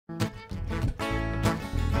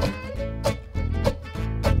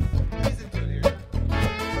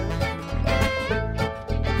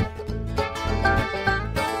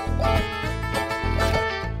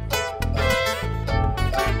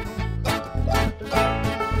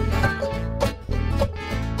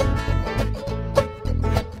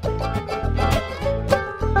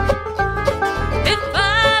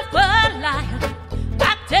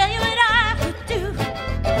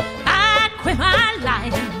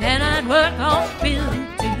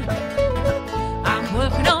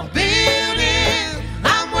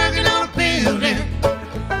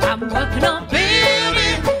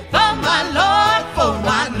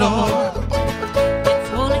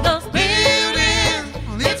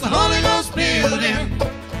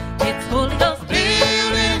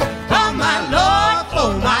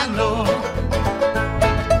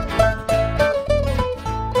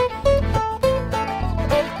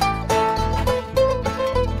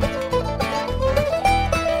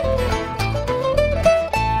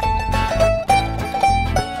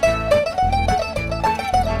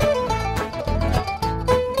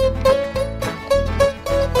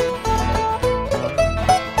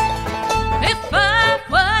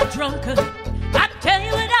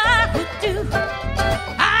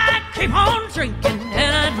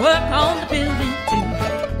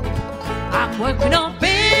working on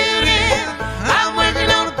building. I'm working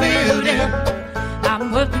on a building.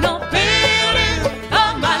 I'm working on building for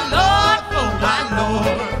my Lord, for my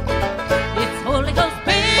Lord. It's Holy Ghost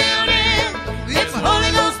building. It's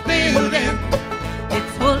Holy Ghost building.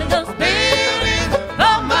 It's Holy Ghost building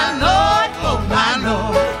for my Lord, for my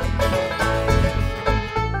Lord.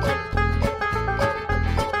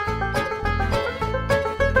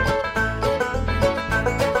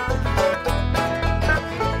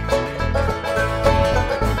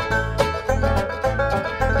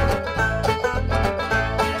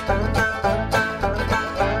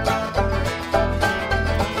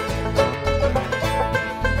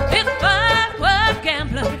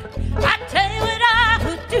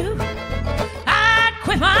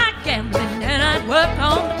 Work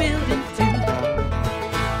on building too.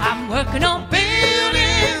 I'm working on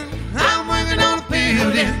building. I'm working on a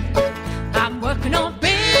building. I'm working on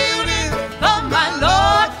building for my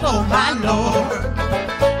Lord, for my Lord.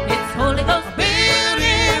 It's Holy Ghost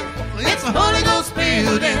building. It's a Holy Ghost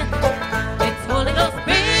building. It's Holy Ghost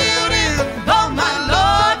building for my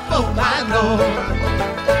Lord, for my Lord.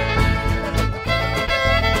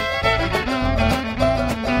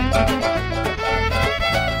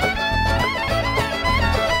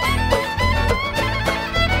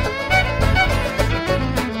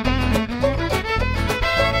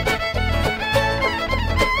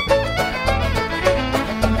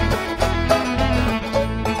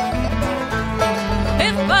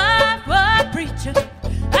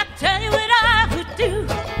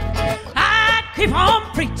 Keep on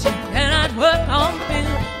preaching and I'd work on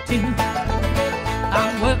building too.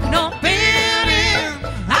 I'm working on building.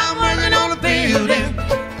 I'm working on a building.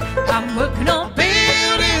 I'm working on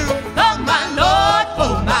building for my Lord,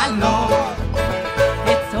 for my Lord.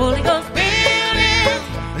 It's Holy Ghost building.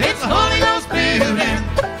 It's Holy Ghost building.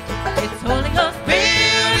 It's Holy Ghost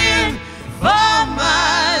building for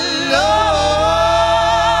my Lord.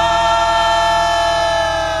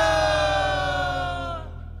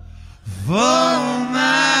 For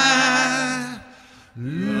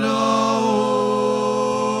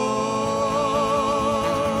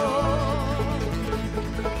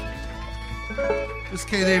This is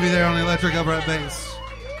Kate Avey there on the electric upright bass.